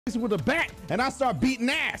with a bat and I start beating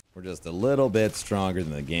ass. We're just a little bit stronger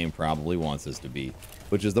than the game probably wants us to be,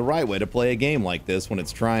 which is the right way to play a game like this when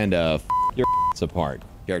it's trying to f your ass apart.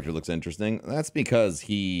 Character looks interesting. That's because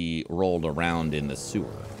he rolled around in the sewer.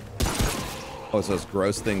 Oh, so it's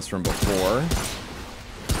gross things from before.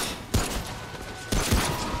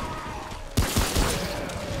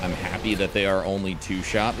 I'm happy that they are only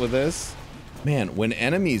 2-shot with this. Man, when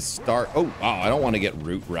enemies start... Oh, wow, I don't want to get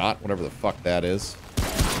root rot, whatever the fuck that is.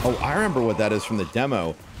 Oh, I remember what that is from the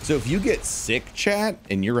demo. So if you get sick, chat,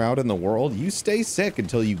 and you're out in the world, you stay sick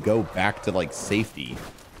until you go back to, like, safety.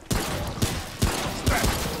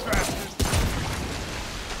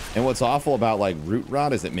 And what's awful about, like, root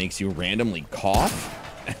rot is it makes you randomly cough.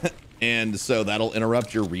 And so that'll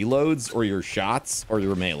interrupt your reloads or your shots or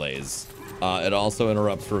your melees. It also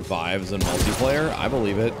interrupts revives in multiplayer. I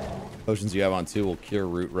believe it. Potions you have on 2 will cure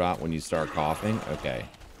root rot when you start coughing. Okay.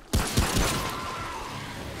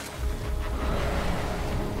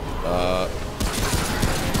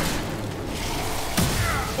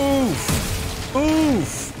 Oof.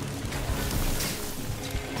 Oof.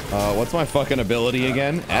 What's my fucking ability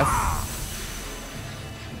again? F?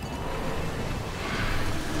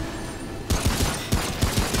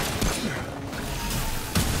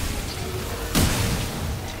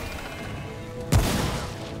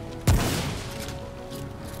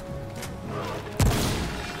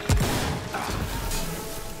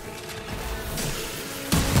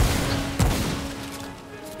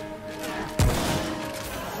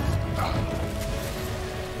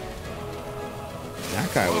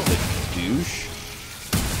 Guy was a douche.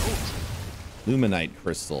 Luminite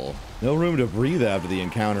crystal. No room to breathe after the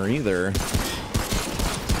encounter either.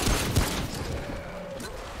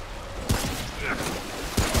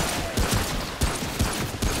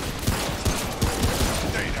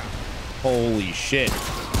 Holy shit.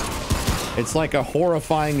 It's like a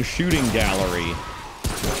horrifying shooting gallery.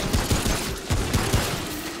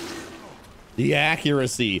 The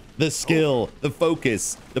accuracy, the skill, the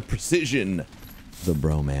focus, the precision. The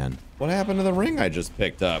Broman. What happened to the ring I just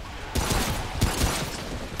picked up?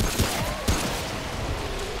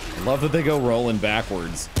 Love that they go rolling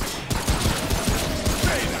backwards.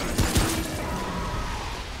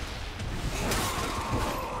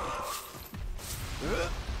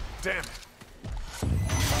 Damn it.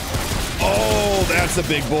 Oh, that's a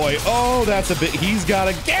big boy. Oh, that's a big... He's got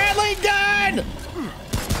a Gatling gun!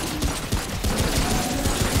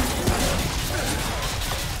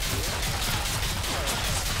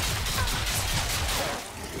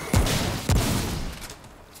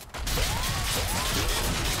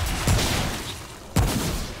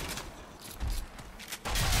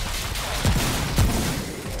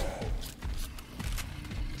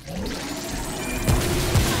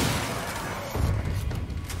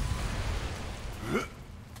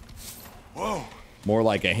 More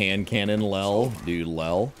like a hand cannon, lel. Dude,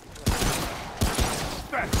 lel.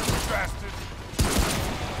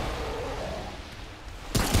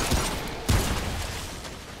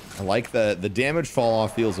 I like the damage fall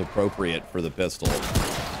off feels appropriate for the pistol.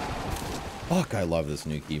 Fuck, I love this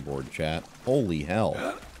new keyboard, chat. Holy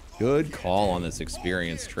hell. Good call on this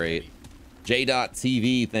experience trait.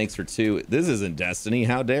 J.TV, thanks for 2. This isn't Destiny.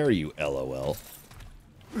 How dare you, LOL.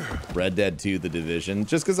 Red Dead 2, The Division.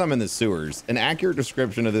 Just because I'm in the sewers, an accurate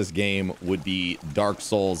description of this game would be Dark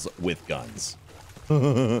Souls with guns.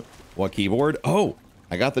 What keyboard? Oh,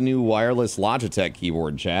 I got the new wireless Logitech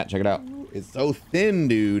keyboard, chat. Check it out. It's so thin,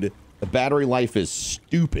 dude. The battery life is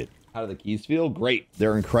stupid. How do the keys feel? Great.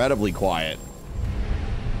 They're incredibly quiet.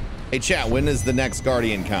 Hey, chat, when is the next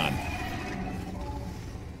Guardian Con?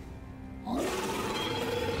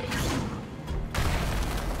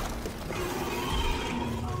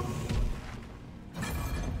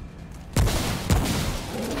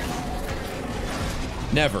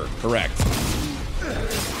 Never, correct.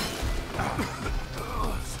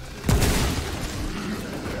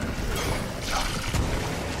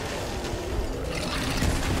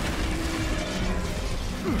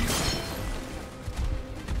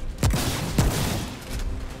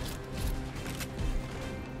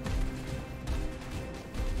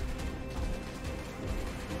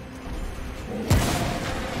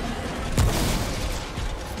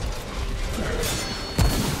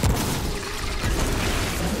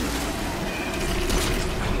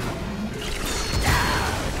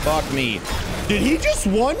 Fuck me. Did he just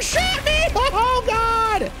one-shot me? Oh,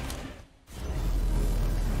 God.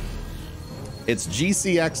 It's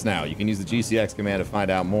GCX now. You can use the GCX command to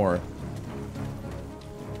find out more.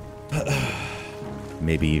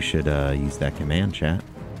 Maybe you should use that command, chat.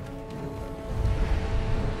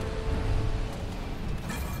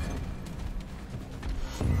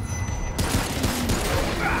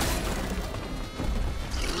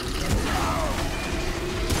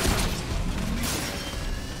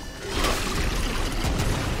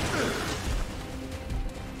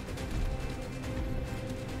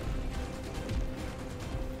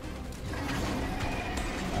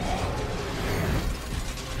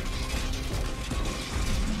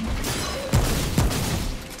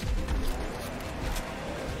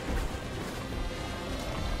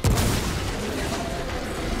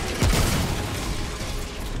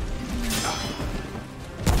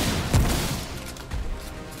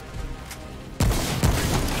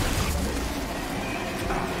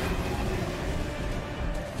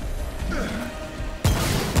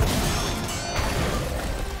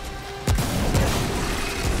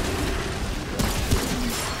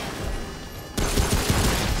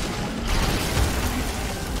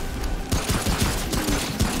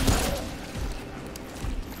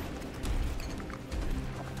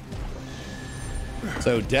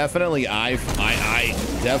 So definitely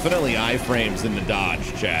definitely iframes in the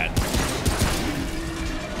dodge, chat.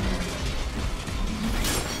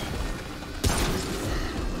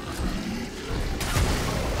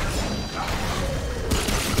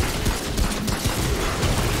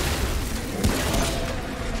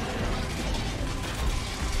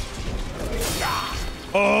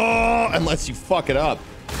 Oh, unless you fuck it up.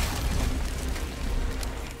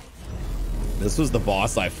 This was the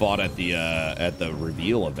boss I fought at the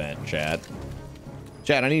reveal event, chat.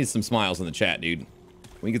 Chat, I need some smiles in the chat, dude. Can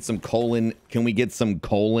we get some colon? Can we get some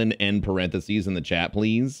colon and parentheses in the chat,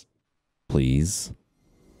 please? Please.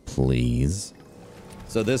 Please.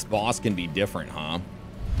 So this boss can be different, huh?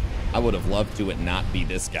 I would have loved to it not be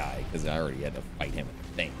this guy, because I already had to fight him at the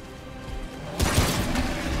thing.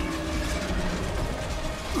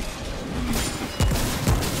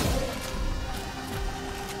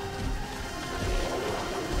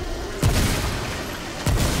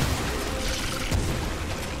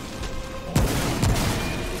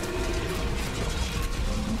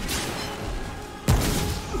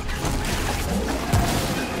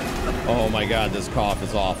 Oh my god, this cough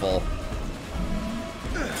is awful.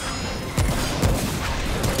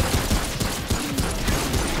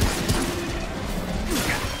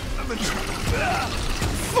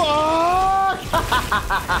 Fuck!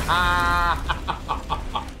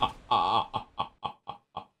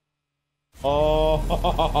 Oh.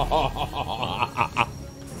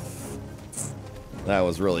 That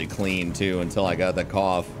was really clean too until I got the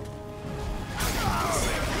cough.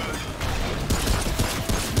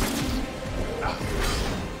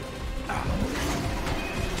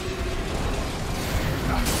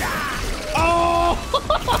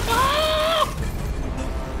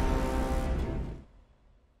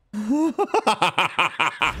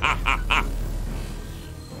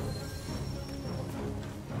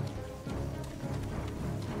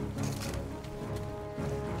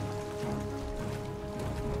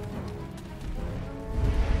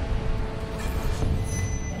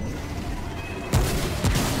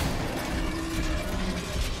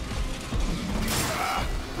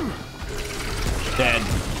 Dead.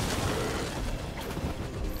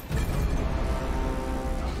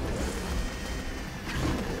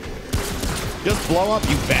 Just blow up,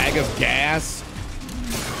 you bag of gas.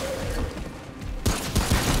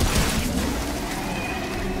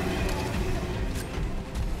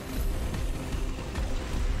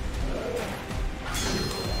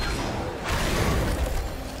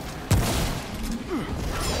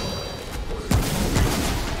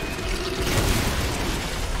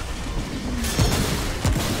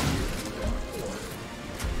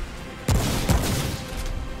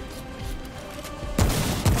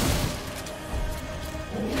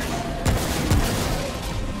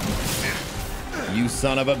 You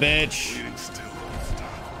son of a bitch.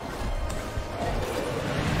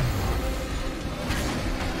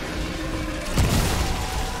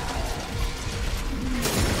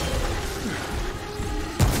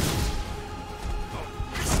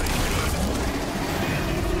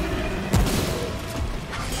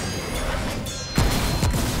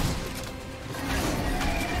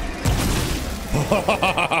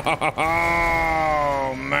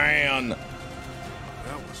 Oh, man.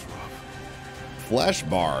 That was rough. Flesh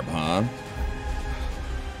barb, huh?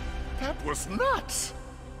 That was nuts.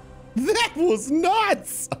 That was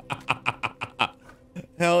nuts.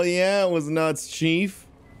 Hell yeah, it was nuts, Chief.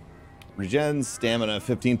 Regens stamina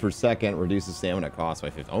 15 per second, reduces stamina cost by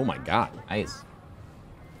 50. Oh my god, nice.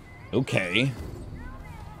 Okay.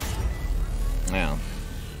 Now,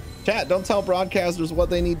 chat, don't tell broadcasters what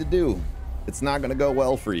they need to do. It's not gonna go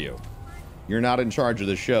well for you. You're not in charge of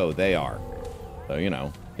the show, they are. So, you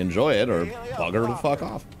know, enjoy it or bugger the fuck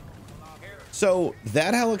off. So,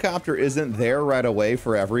 that helicopter isn't there right away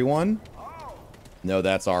for everyone? No,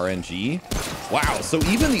 that's RNG. Wow, so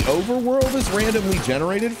even the overworld is randomly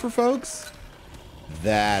generated for folks?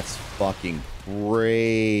 That's fucking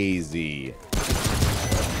crazy.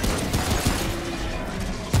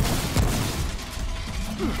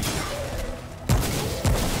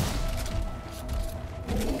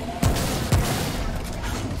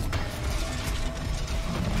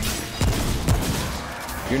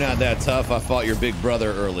 You're not that tough. I fought your big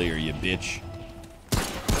brother earlier, you bitch.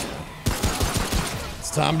 It's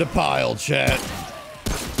time to pile, chat.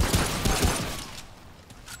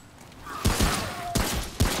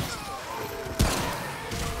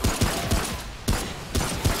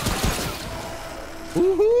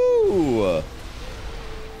 Woohoo!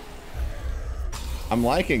 I'm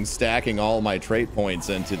liking stacking all my trait points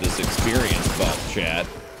into this experience buff, chat.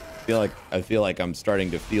 I feel like I'm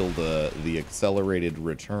starting to feel the accelerated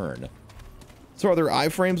return. So are there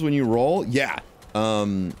iframes when you roll? Yeah.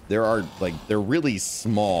 There are, like, they're really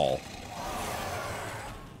small.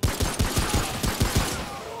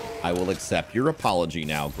 I will accept your apology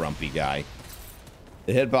now, grumpy guy.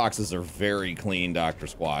 The hitboxes are very clean, Dr.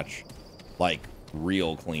 Squatch. Like,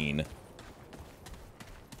 real clean.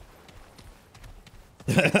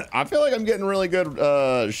 I feel like I'm getting really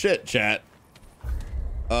good shit, chat.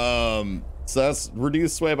 So that's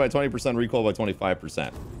reduced sway by 20%, recoil by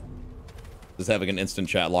 25%. Does having an instant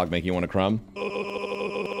chat log make you want to crumb?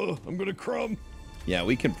 I'm gonna crumb. Yeah,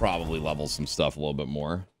 we could probably level some stuff a little bit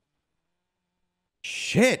more.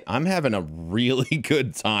 Shit, I'm having a really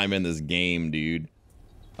good time in this game, dude.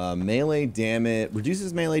 Melee damage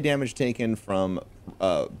reduces melee damage taken from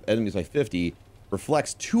enemies by 50.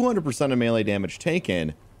 Reflects 200% of melee damage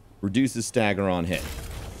taken. Reduces stagger on hit.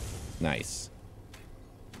 Nice.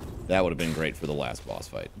 That would have been great for the last boss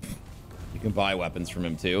fight. You can buy weapons from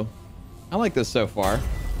him too. I like this so far.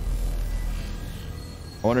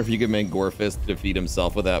 I wonder if you could make Gorefist defeat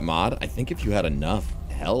himself with that mod. I think if you had enough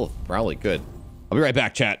health, probably could. I'll be right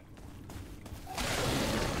back, chat.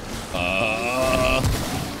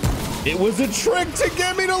 It was a trick to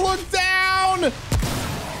get me to look down!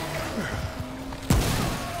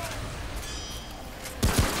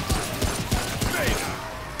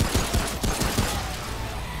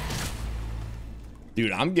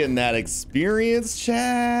 Dude, I'm getting that experience,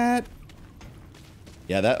 chat.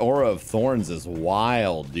 Yeah, that Aura of Thorns is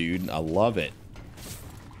wild, dude. I love it.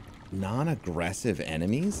 Non-aggressive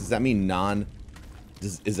enemies? Does that mean non...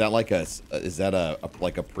 Is that like a... Is that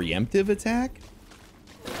like a preemptive attack?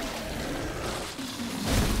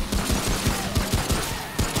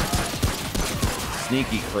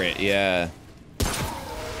 Sneaky crit, yeah.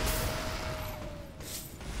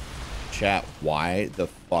 Chat, why the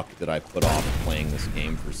fuck did I put off playing this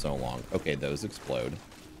game for so long? Okay, those explode.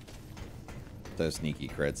 Those sneaky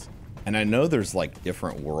crits. And I know there's like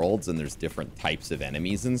different worlds and there's different types of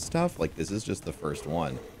enemies and stuff. Like this is just the first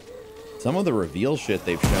one. Some of the reveal shit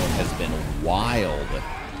they've shown has been wild.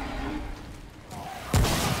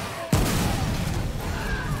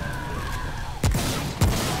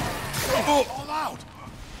 Oh, all out.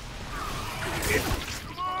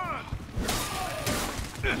 Come on.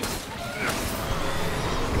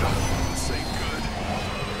 This ain't good.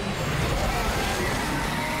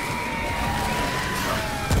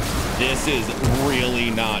 This is really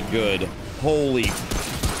not good. Holy.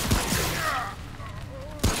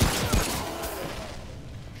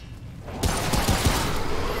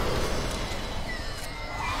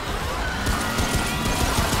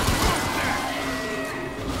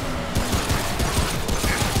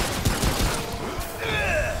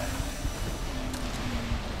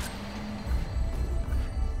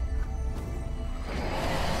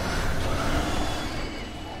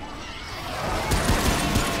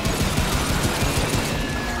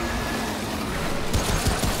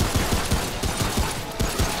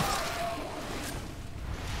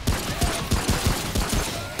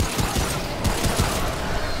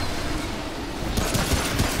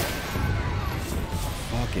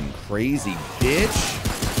 Crazy bitch.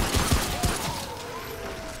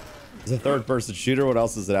 It's a third-person shooter. What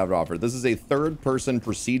else does it have to offer? This is a third-person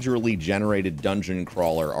procedurally generated dungeon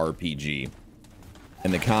crawler RPG.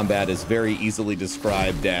 And the combat is very easily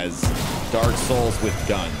described as Dark Souls with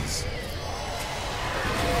guns.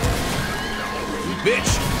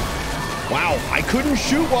 Bitch! Wow, I couldn't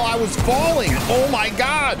shoot while I was falling. Oh my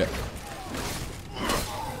god!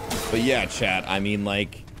 But yeah, chat, I mean,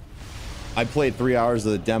 like, I played 3 hours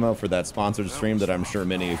of the demo for that sponsored stream that I'm sure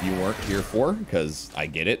many of you weren't here for, because I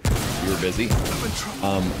get it, you were busy.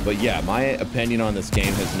 But yeah, my opinion on this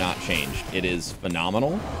game has not changed. It is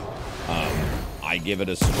phenomenal. I give it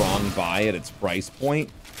a strong buy at its price point.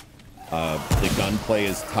 The gunplay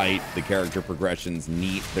is tight, the character progression's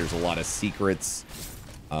neat, there's a lot of secrets.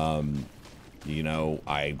 You know,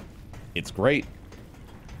 it's great.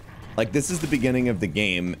 Like, this is the beginning of the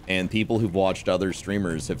game, and people who've watched other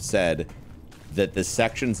streamers have said that the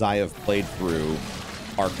sections I have played through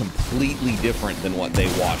are completely different than what they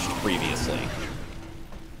watched previously.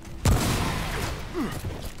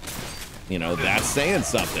 You know, that's saying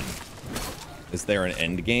something. Is there an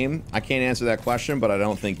end game? I can't answer that question, but I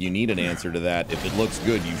don't think you need an answer to that. If it looks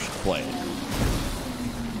good, you should play it.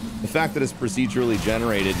 The fact that it's procedurally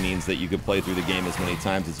generated means that you could play through the game as many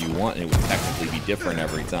times as you want, and it would technically be different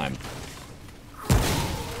every time.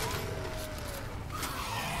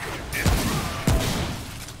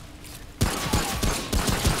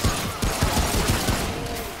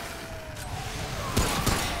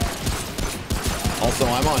 Also,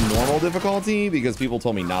 I'm on normal difficulty because people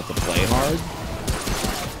told me not to play hard.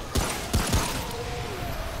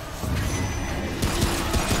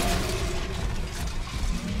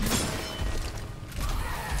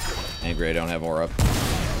 great. I don't have aura.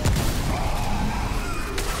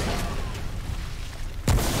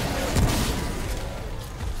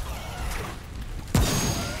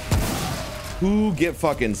 Who get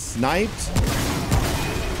fucking sniped?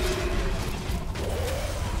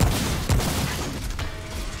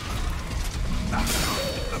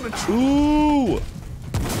 Ooh!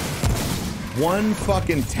 One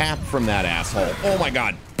fucking tap from that asshole. Oh my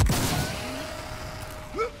god.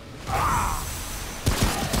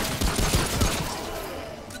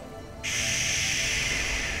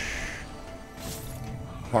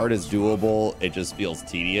 Hard is doable. It just feels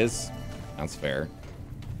tedious. That's fair.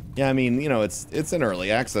 Yeah, I mean, you know, it's an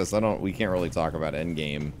early access. We can't really talk about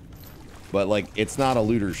endgame. But like, it's not a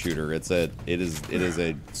looter shooter. It is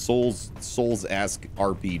a Souls-esque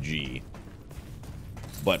RPG,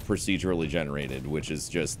 but procedurally generated, which is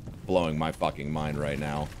just blowing my fucking mind right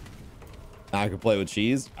now. I could play with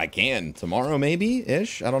cheese. I can tomorrow, maybe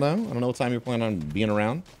ish. I don't know. I don't know what time you're planning on being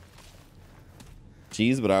around,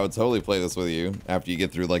 cheese. But I would totally play this with you after you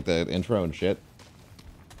get through like the intro and shit.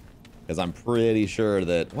 Because I'm pretty sure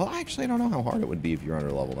that. Well, actually, I don't know how hard it would be if you're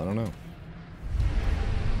under leveled. I don't know.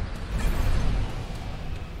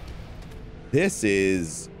 This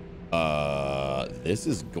is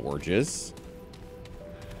gorgeous.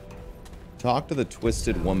 Talk to the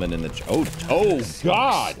twisted woman in the oh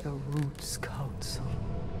god. The Roots Council.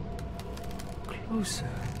 Closer,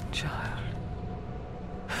 child.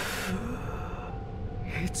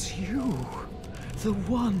 It's you, the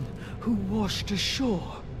one who washed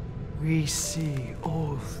ashore. We see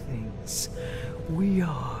all things. We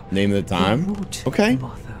are name of the time. The root okay.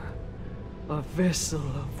 Mother. A vessel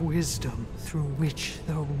of wisdom through which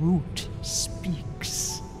the root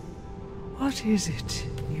speaks. What is it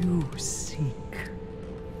you seek?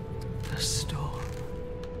 The storm,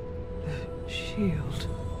 the shield,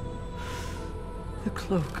 the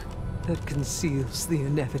cloak that conceals the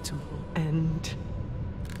inevitable end.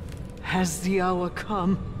 Has the hour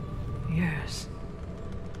come? Yes.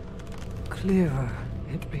 Clearer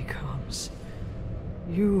it becomes.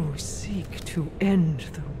 You seek to end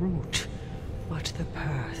the root. But the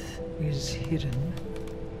path is hidden.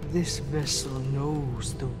 This vessel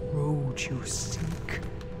knows the road you seek.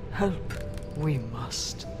 Help we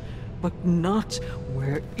must, but not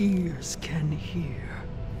where ears can hear.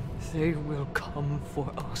 They will come for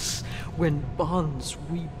us when bonds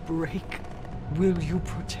we break. Will you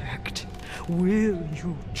protect? Will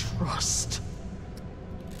you trust?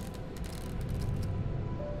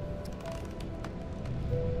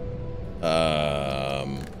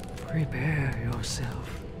 Prepare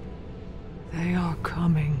yourself. They are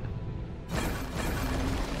coming.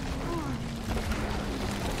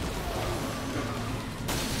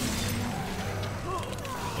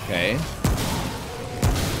 Okay.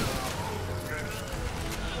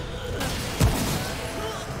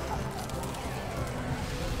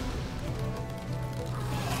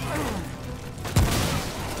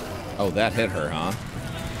 Oh, that hit her, huh?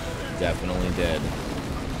 Definitely did.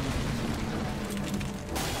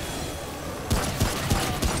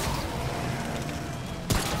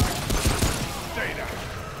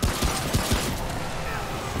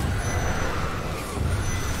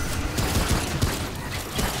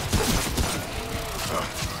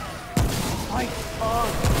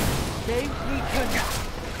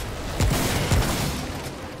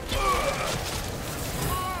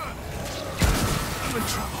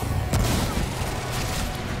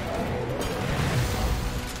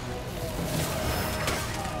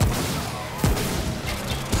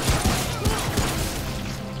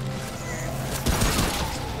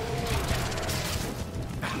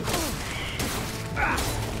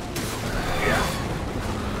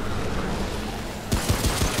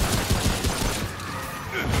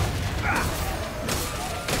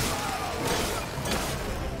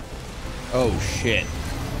 Oh shit.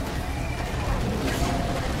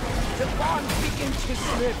 The bond begins to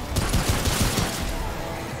slip.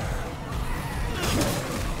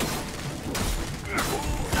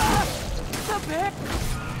 The bit.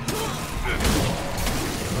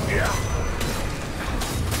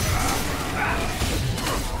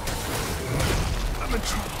 I'm in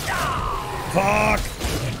trouble. Fuck.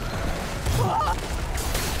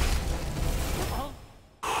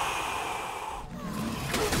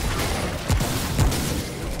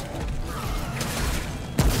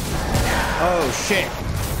 Oh shit.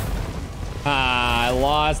 I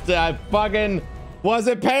lost. I fucking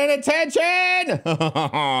wasn't paying attention.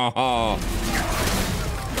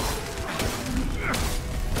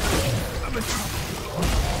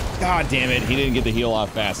 God damn it. He didn't get the heal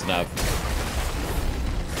off fast enough.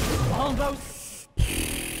 Almost.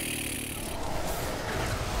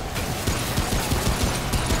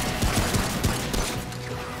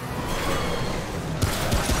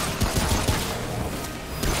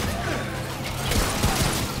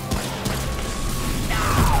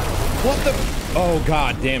 What the? Oh,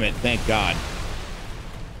 God damn it. Thank God.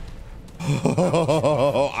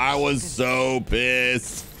 Oh, I was so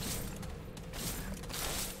pissed.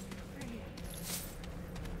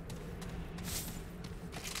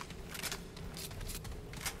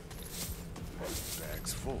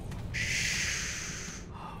 Bag's full.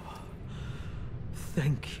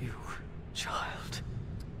 Thank you, child.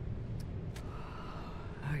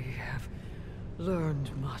 I have learned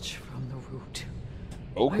much from the root.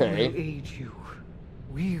 Okay. I will aid you.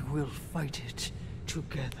 We will fight it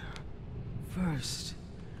together. First,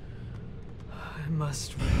 I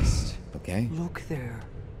must rest. Okay. Look there,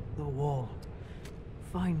 the wall.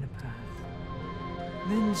 Find the path.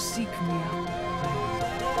 Then seek me out.